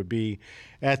years we would be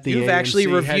at the You've AMC actually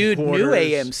reviewed new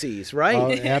headquarters. AMCs,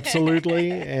 right?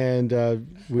 Absolutely, and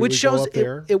we Which would shows go up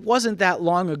there. it wasn't that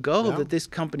long ago that this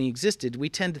company existed. We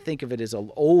tend to think of it as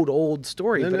an old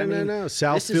story. No, but no. this is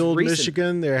Southfield, recent.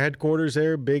 Michigan, their headquarters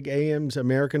there, big AMs,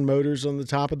 American Motors on the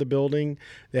top of the building.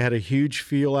 They had a huge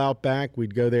field out back.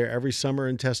 We'd go there every summer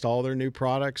and test all their new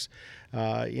products.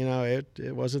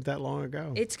 It wasn't that long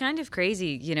ago. It's kind of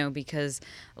crazy, because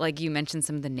like you mentioned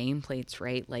some of the nameplates,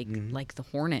 right? Like like the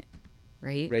Hornet,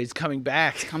 right? Right, it's coming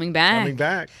back. Coming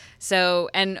back. So,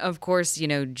 and of course,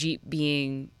 Jeep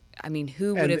being,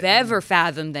 who would have ever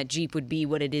fathomed that Jeep would be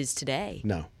what it is today?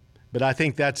 No. But I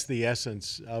think that's the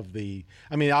essence of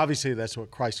obviously that's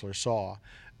what Chrysler saw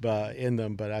in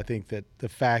them, but I think that the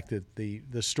fact that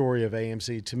the story of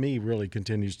AMC to me really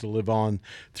continues to live on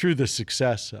through the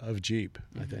success of Jeep,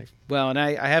 I think. Well, and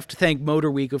I have to thank Motor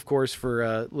Week, of course,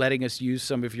 for letting us use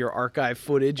some of your archive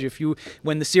footage.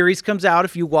 When the series comes out,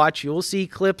 if you watch, you'll see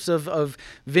clips of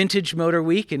vintage Motor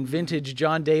Week and vintage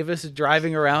John Davis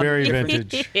driving around. Very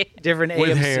vintage. Different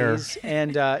With AMCs.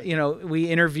 Hair. And we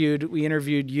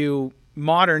interviewed you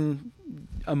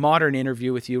a modern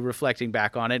interview with you reflecting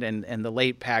back on it, and the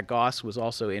late Pat Goss was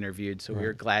also interviewed, so we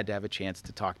were glad to have a chance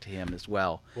to talk to him as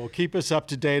well. Well, keep us up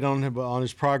to date on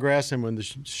his progress, and when the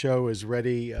show is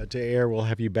ready to air, we'll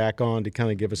have you back on to kind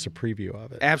of give us a preview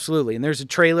of it. Absolutely, and there's a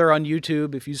trailer on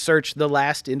YouTube. If you search The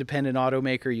Last Independent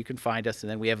Automaker, you can find us, and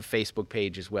then we have a Facebook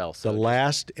page as well. So The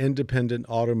Last Independent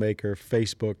Automaker,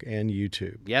 Facebook and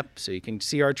YouTube. Yep, so you can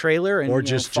see our trailer and or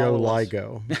just Joe follow us.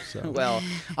 Ligo. So. Well,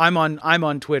 I'm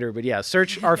on Twitter, but yeah,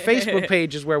 search our Facebook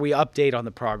page is where we update on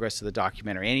the progress of the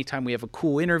documentary. Anytime we have a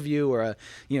cool interview or a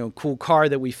cool car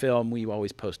that we film, we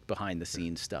always post behind the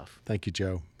scenes stuff. Thank you,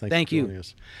 Joe. Thank you. For joining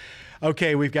us.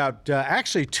 Okay, we've got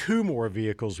actually 2 more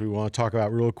vehicles we want to talk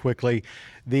about real quickly.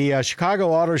 The Chicago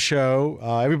Auto Show,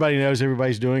 everybody knows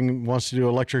wants to do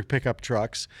electric pickup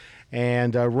trucks.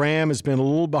 And Ram has been a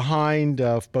little behind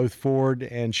both Ford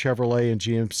and Chevrolet and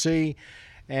GMC.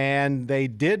 And they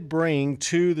did bring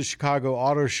to the Chicago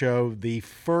Auto Show the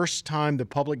first time the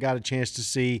public got a chance to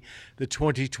see the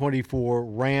 2024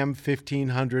 Ram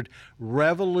 1500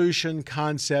 Revolution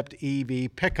Concept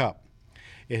EV pickup.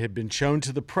 It had been shown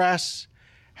to the press.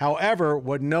 However,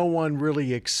 what no one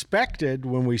really expected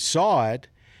when we saw it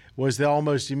was that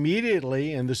almost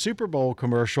immediately in the Super Bowl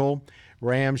commercial,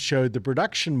 Ram showed the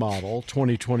production model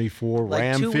 2024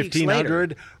 Ram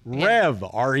 1500 Rev,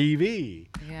 REV.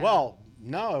 Yeah. Well,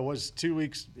 No, it was 2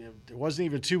 weeks. It wasn't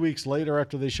even 2 weeks later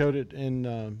after they showed it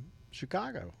in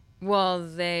Chicago. Well,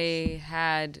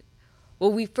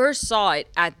 we first saw it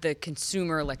at the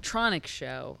Consumer Electronics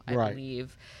Show, I Right.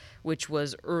 believe, which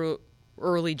was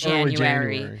early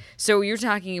January. So you're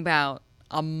talking about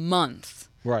a month.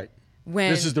 Right.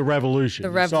 When This is the Revolution.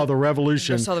 the You saw the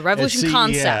Revolution. saw the Revolution at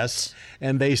CES, concept.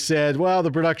 and they said, "Well, the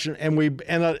production."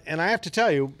 And I have to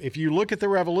tell you, if you look at the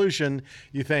Revolution,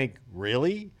 you think,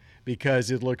 "Really?" Because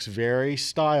it looks very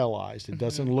stylized. It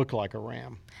doesn't look like a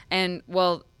Ram. And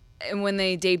when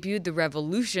they debuted the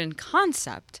Revolution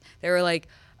concept, they were like,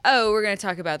 "Oh, we're going to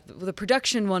talk about the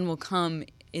production one will come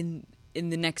in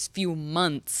the next few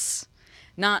months,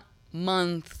 not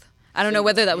month." I don't know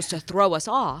whether that was to throw us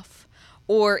off,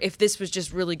 or if this was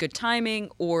just really good timing,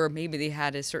 or maybe they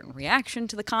had a certain reaction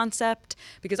to the concept.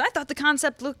 Because I thought the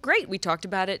concept looked great. We talked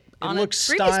about it on a It looked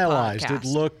previous stylized.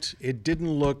 podcast. It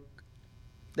didn't look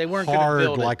They weren't going to hard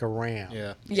build it. like a Ram.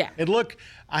 Yeah. Yeah. It looked,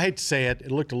 I hate to say it,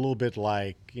 it looked a little bit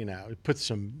like, it put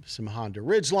some Honda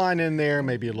Ridgeline in there,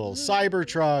 maybe a little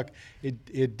Cybertruck.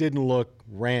 It didn't look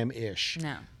Ram-ish.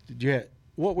 No. Did you?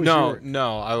 What was No, your,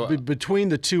 no. between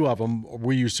the two of them,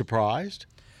 were you surprised?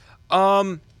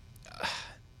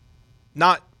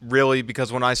 Not really,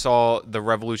 because when I saw the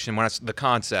Revolution, the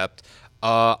concept,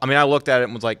 I looked at it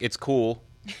and was like, it's cool.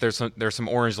 There's some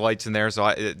orange lights in there,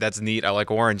 so that's neat. I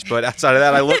like orange. But outside of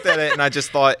that, I looked at it and I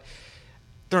just thought,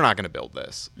 they're not going to build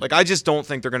this. Like, I just don't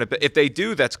think they're going to. If they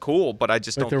do, that's cool. But I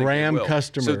just don't the think Ram they will.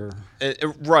 customer,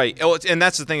 Right. And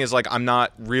that's the thing is, like, I'm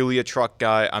not really a truck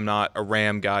guy. I'm not a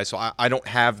Ram guy, so I don't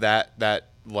have that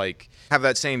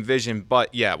same vision.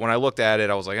 But yeah, when I looked at it,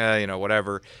 I was like,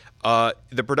 whatever.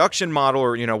 The production model,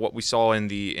 or what we saw in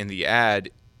the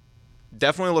ad,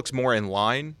 definitely looks more in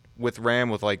line with Ram,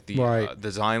 with like the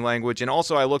design language. And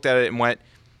also, I looked at it and went,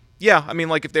 yeah,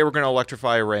 like if they were going to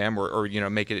electrify a Ram or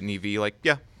make it an EV, like,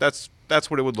 yeah, that's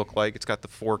what it would look like. It's got the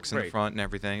forks in the front and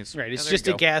everything. It's there just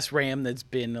you a go. gas Ram that's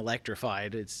been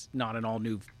electrified. It's not an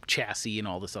all-new chassis and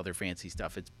all this other fancy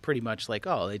stuff. It's pretty much like,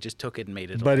 they just took it and made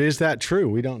it. but is that true?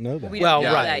 We don't know that. We don't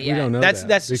know right. that We yet. don't know That's- that.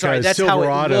 that's- because sorry, that's how it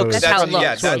Silverado. looks. That's how it looks.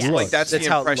 Yeah, that's Yes. like that's That's the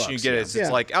how it impression you looks, get. yeah.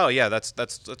 It's like, oh yeah, that's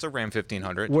a Ram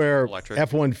 1500. Where electric.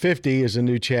 F-150 is a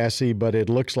new chassis, but it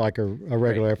looks like a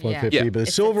regular F-150. Yeah. But the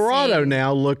It's the Silverado same-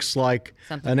 now looks like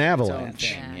Something an of its own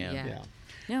Avalanche. thing. Yeah.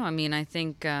 No, I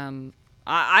think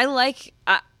I like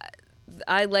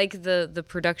the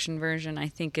production version. I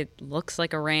think it looks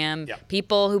like a Ram. Yeah.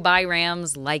 People who buy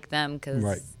Rams like them because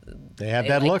Right. They have they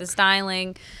that like look. the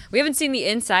styling. We haven't seen the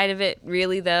inside of it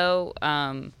really though,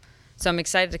 so I'm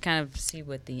excited to kind of see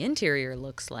what the interior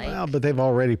looks like. Well, but they've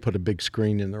already put a big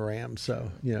screen in the Ram,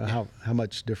 so how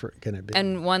much different can it be?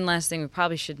 And one last thing we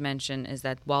probably should mention is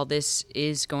that while this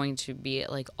is going to be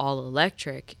like all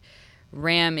electric,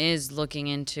 Ram is looking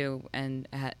into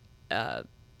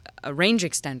a range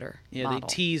extender Yeah, model. they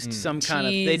teased some kind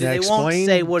of. Teased. They won't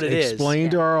say what it is. Explain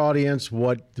to our audience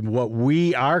what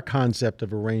our concept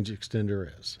of a range extender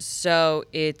is. So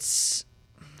it's.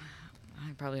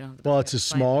 I probably don't. Have the Well, best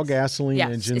it's a way to explain small this. gasoline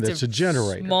Yes, engine it's that's a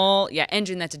generator. Small,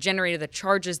 engine that's a generator that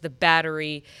charges the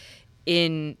battery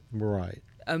in Right.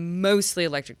 a mostly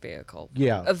electric vehicle.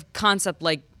 Yeah. Of concept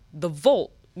like the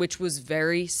Volt, which was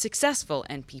very successful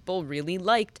and people really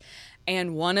liked.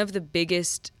 And one of the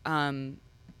biggest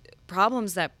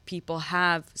problems that people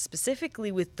have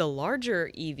specifically with the larger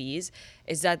EVs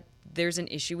is that there's an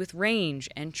issue with range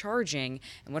and charging.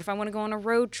 And what if I want to go on a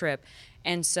road trip?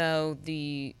 And so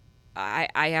I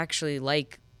actually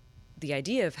like the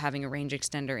idea of having a range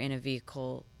extender in a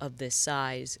vehicle of this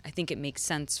size. I think it makes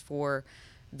sense for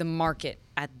the market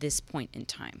at this point in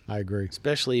time. I agree.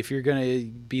 Especially if you're going to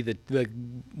be the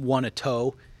one a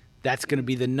tow, that's going to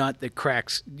be the nut that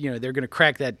cracks. They're going to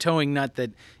crack that towing nut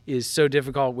that is so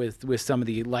difficult with some of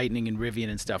the Lightning and Rivian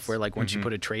and stuff, where like once you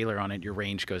put a trailer on it, your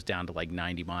range goes down to like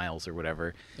 90 miles or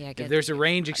whatever. Yeah, if there's a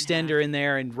range extender in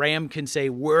there, and Ram can say,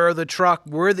 we're the truck,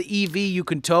 we're the EV you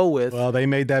can tow with. Well, they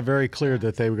made that very clear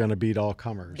that they were going to beat all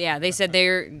comers. Yeah, they said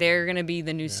they're going to be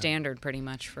the new standard pretty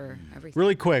much for everything.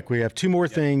 Really quick, we have two more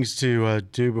things to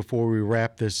do before we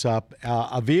wrap this up.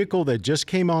 A vehicle that just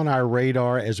came on our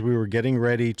radar as we were getting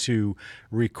ready to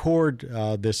record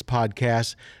this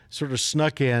podcast, sort of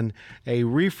snuck in, a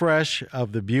refresh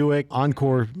of the Buick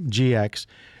Encore GX.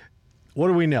 What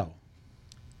do we know?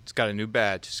 It's got a new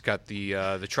badge. It's got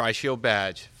the Tri-Shield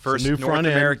badge. First new North front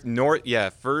end.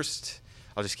 American. First.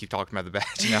 I'll just keep talking about the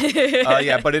badge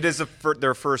now. But it is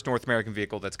their first North American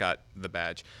vehicle that's got the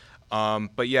badge.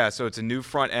 But yeah, so it's a new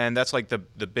front end. That's like the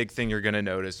big thing you're going to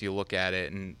notice. You look at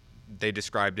it, and they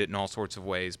described it in all sorts of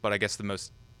ways. But I guess the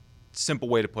most simple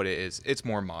way to put it is it's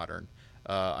more modern.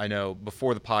 I know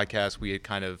before the podcast we had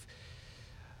kind of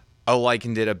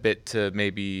likened it a bit to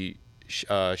maybe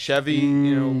Chevy,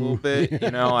 a little bit,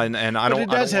 and I don't. But it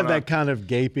does have wanna... that kind of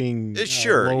gaping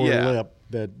sure, lower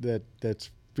lip that's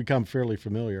become fairly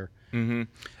familiar. Mm-hmm.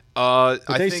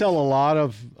 But they sell a lot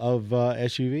of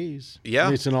SUVs.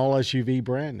 Yeah, it's an all SUV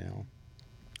brand now.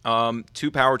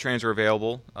 2 powertrains are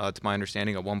available, to my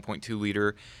understanding, a 1.2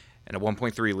 liter and a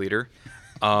 1.3 liter.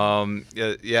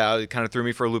 It kind of threw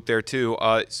me for a loop there too.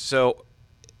 So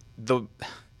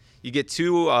you get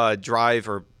 2 drive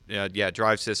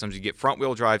systems. You get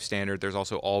front-wheel drive standard. There's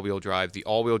also all-wheel drive. The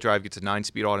all-wheel drive gets a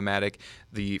 9-speed automatic.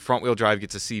 The front-wheel drive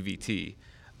gets a CVT,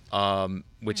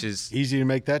 which is easy to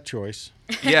make that choice.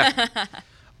 Yeah.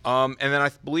 And then I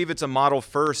believe it's a model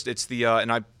first. It's the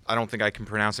and I don't think I can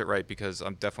pronounce it right because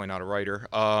I'm definitely not a writer.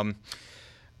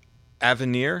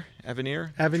 Avenir. That's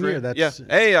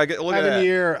Hey, look at that.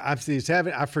 Avenir.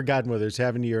 I've forgotten whether it's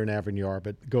Avenir and Avenir,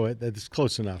 but go ahead. That's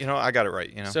close enough. I got it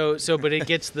right. But it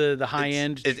gets the high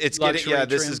end. It's getting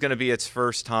This is going to be its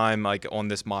first time like on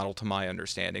this model, to my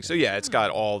understanding. So yeah, it's got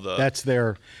all the. That's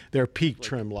their peak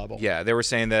trim level. Yeah, they were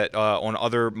saying that on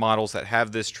other models that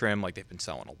have this trim, like they've been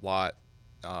selling a lot.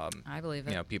 I believe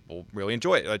it. People really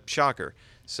enjoy it. Shocker.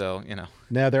 So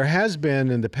Now there has been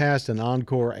in the past an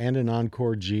Encore and an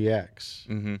Encore GX.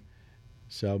 Mm-hmm.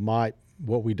 So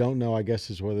what we don't know, I guess,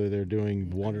 is whether they're doing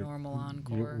normal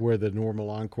Encore, where the normal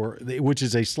Encore, which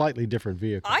is a slightly different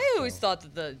vehicle. I always thought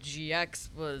that the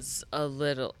GX was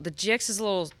the GX is a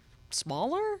little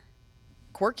smaller,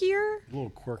 quirkier, a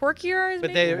little quirkier.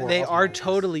 But they are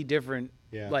totally different.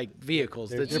 Yeah. Like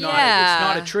vehicles. It's different.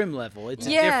 not a trim level. It's a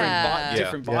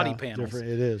different body panels. It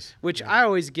is. Which I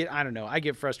always get. I don't know. I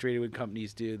get frustrated when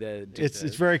companies do that.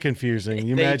 It's very confusing.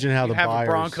 You imagine how the have buyers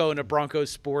a Bronco and a Bronco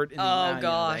Sport. And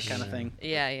gosh, that kind of thing.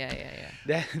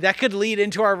 Yeah. That could lead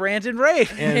into our rant and rave.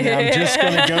 And I'm just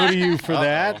going to go to you for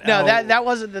that. No, that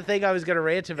wasn't the thing I was going to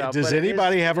rant about. Does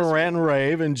anybody have a rant and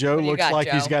rave? And Joe looks like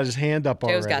he's got his hand up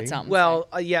already. Joe's got something. Well,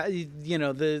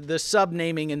 the sub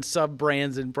naming and sub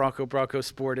brands in Bronco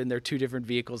Sport, and they're 2 different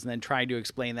vehicles, and then trying to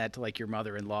explain that to like your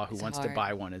mother-in-law who wants to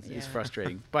buy one is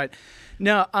frustrating. But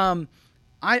no,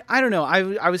 I don't know.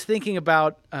 I was thinking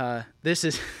about this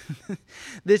is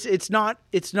it's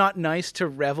not nice to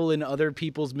revel in other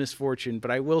people's misfortune,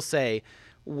 but I will say,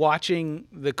 watching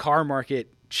the car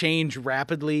market change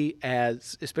rapidly,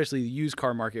 especially the used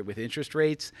car market with interest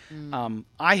rates,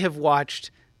 I have watched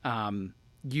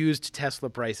used Tesla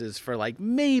prices for like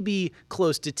maybe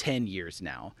close to 10 years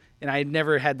now. And I had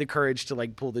never had the courage to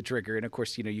like pull the trigger. And of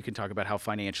course, you can talk about how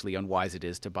financially unwise it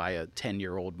is to buy a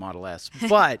 10-year-old Model S.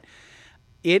 But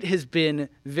it has been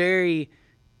very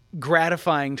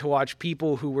gratifying to watch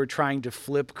people who were trying to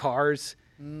flip cars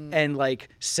and like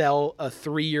sell a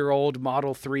 3-year-old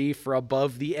Model 3 for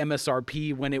above the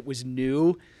MSRP when it was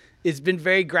new. It's been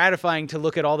very gratifying to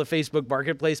look at all the Facebook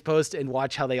Marketplace posts and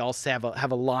watch how they all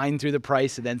have a line through the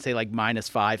price and then say like minus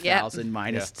 5,000,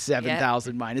 minus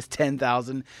 7,000, minus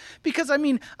 10,000. Because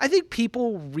I think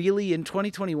people really in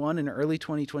 2021 and early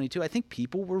 2022, I think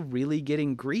people were really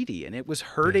getting greedy, and it was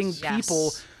hurting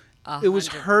people. 100%. It was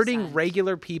hurting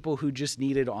regular people who just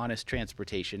needed honest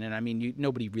transportation. And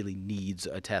nobody really needs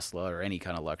a Tesla or any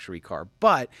kind of luxury car,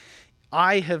 but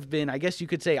I guess you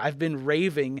could say I've been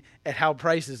raving at how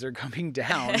prices are coming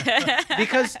down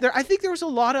because I think there was a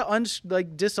lot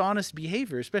of dishonest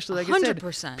behavior, especially like 100%.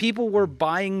 I said, people were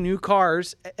buying new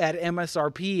cars at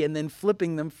MSRP and then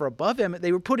flipping them for above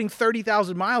They were putting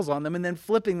 30,000 miles on them and then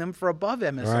flipping them for above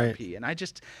MSRP. Right.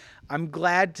 And I'm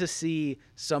glad to see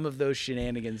some of those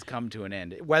shenanigans come to an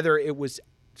end, whether it was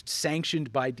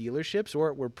sanctioned by dealerships or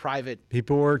it were private.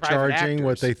 People were charging actors.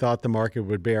 What they thought the market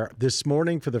would bear. This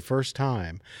morning, for the first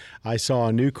time, I saw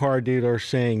a new car dealer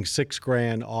saying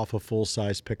 $6,000 off a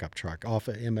full-size pickup truck, off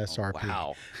of MSRP. Oh,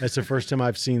 wow. That's the first time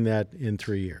I've seen that in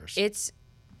 3 years. It's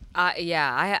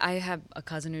I have a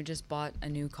cousin who just bought a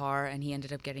new car and he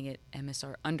ended up getting it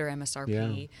under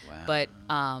MSRP. Yeah. Wow. But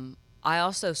I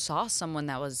also saw someone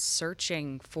that was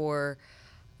searching for,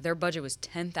 their budget was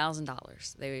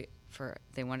 $10,000.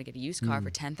 They want to get a used car for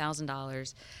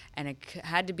 $10,000, and it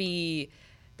had to be,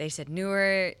 they said,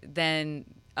 newer than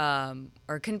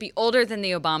or couldn't be older than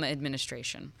the Obama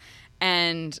administration,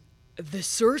 and the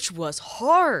search was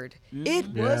hard. It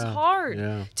was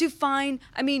hard to find.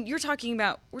 We're talking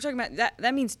about that.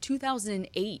 That means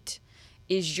 2008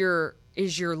 is your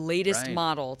latest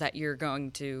model that you're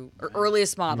going to, or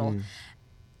earliest model.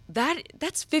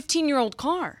 That's 15-year-old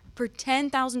car for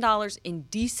 $10,000 in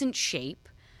decent shape.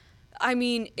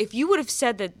 If you would have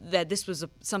said that this was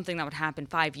something that would happen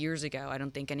 5 years ago, I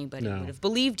don't think anybody would have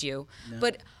believed you. No.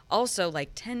 But also,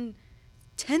 like 10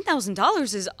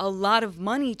 $10,000 is a lot of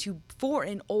money for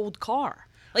an old car.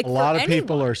 Like A lot of anyone.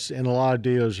 people are, and a lot of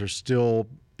dealers are still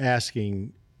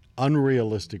asking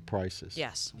unrealistic prices.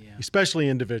 Yes. Especially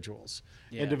individuals.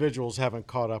 Yeah. Individuals haven't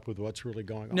caught up with what's really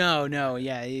going on. No,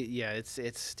 yeah.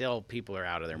 It's still, people are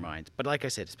out of their minds. But like I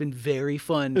said, it's been very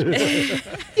fun.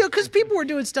 Because people were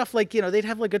doing stuff like, they'd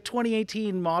have like a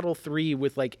 2018 Model 3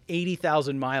 with like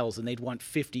 80,000 miles, and they'd want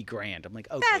 $50,000. I'm like,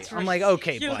 okay. That's I'm like,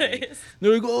 okay, buddy. ridiculous.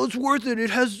 They're like, oh, it's worth it. It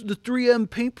has the 3M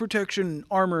paint protection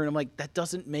armor, and I'm like, that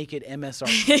doesn't make it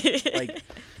MSRP. Like,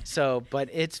 so,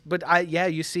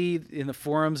 you see in the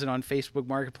forums and on Facebook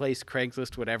Marketplace,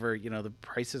 Craigslist, whatever, the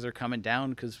prices are coming down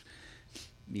because,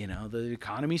 the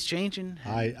economy's changing.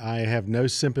 I have no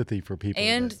sympathy for people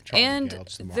And that try to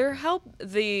gouge the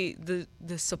market.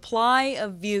 the supply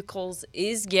of vehicles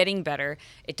is getting better.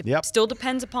 It Yep. still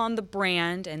depends upon the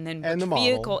brand and then And which the model.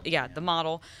 vehicle. Yeah, the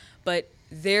model. But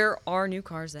there are new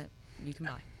cars that you can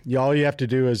buy. All you have to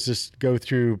do is just go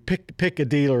through, pick a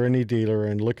dealer, any dealer,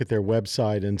 and look at their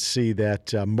website and see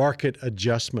that market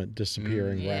adjustment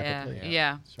disappearing rapidly.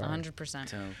 Yeah, 100%.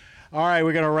 So, All right,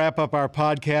 we're going to wrap up our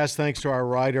podcast. Thanks to our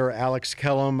writer, Alex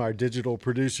Kellum, our digital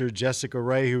producer, Jessica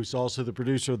Ray, who's also the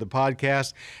producer of the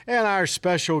podcast, and our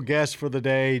special guest for the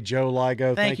day, Joe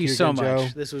Ligo. thank you so again,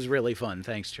 much. Joe. This was really fun.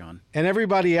 Thanks, John. And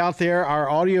everybody out there, our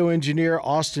audio engineer,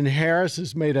 Austin Harris,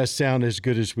 has made us sound as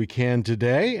good as we can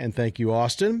today. And thank you,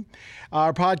 Austin.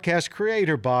 Our podcast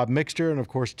creator, Bob Mixter, and of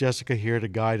course, Jessica here to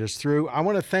guide us through. I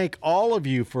want to thank all of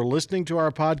you for listening to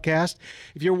our podcast.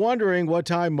 If you're wondering what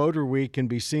time Motor Week can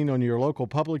be seen on your local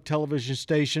public television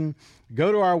station, go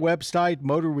to our website,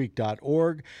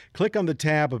 motorweek.org, click on the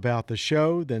tab about the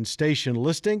show, then station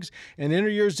listings, and enter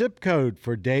your zip code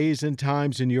for days and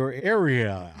times in your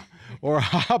area. Or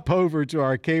hop over to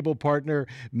our cable partner,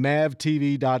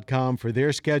 mavtv.com, for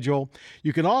their schedule.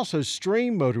 You can also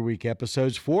stream Motor Week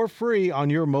episodes for free on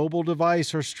your mobile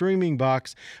device or streaming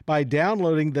box by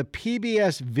downloading the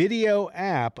PBS Video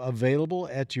app available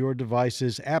at your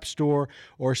device's app store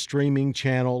or streaming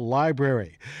channel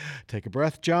library. Take a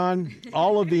breath, John.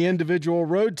 All of the individual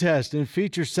road tests and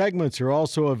feature segments are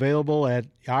also available at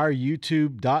our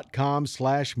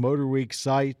youtube.com/MotorWeek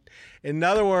site. In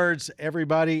other words,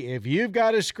 everybody, if you've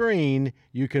got a screen,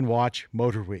 you can watch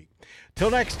Motor Week. Till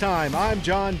next time, I'm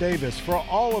John Davis. For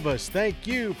all of us, thank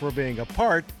you for being a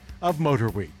part of Motor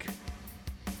Week.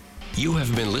 You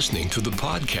have been listening to the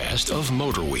podcast of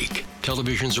Motor Week,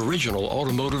 television's original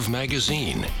automotive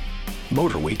magazine.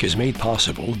 Motor Week is made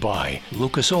possible by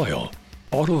Lucas Oil,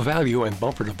 Auto Value and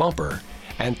Bumper to Bumper,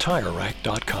 and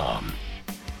TireRack.com.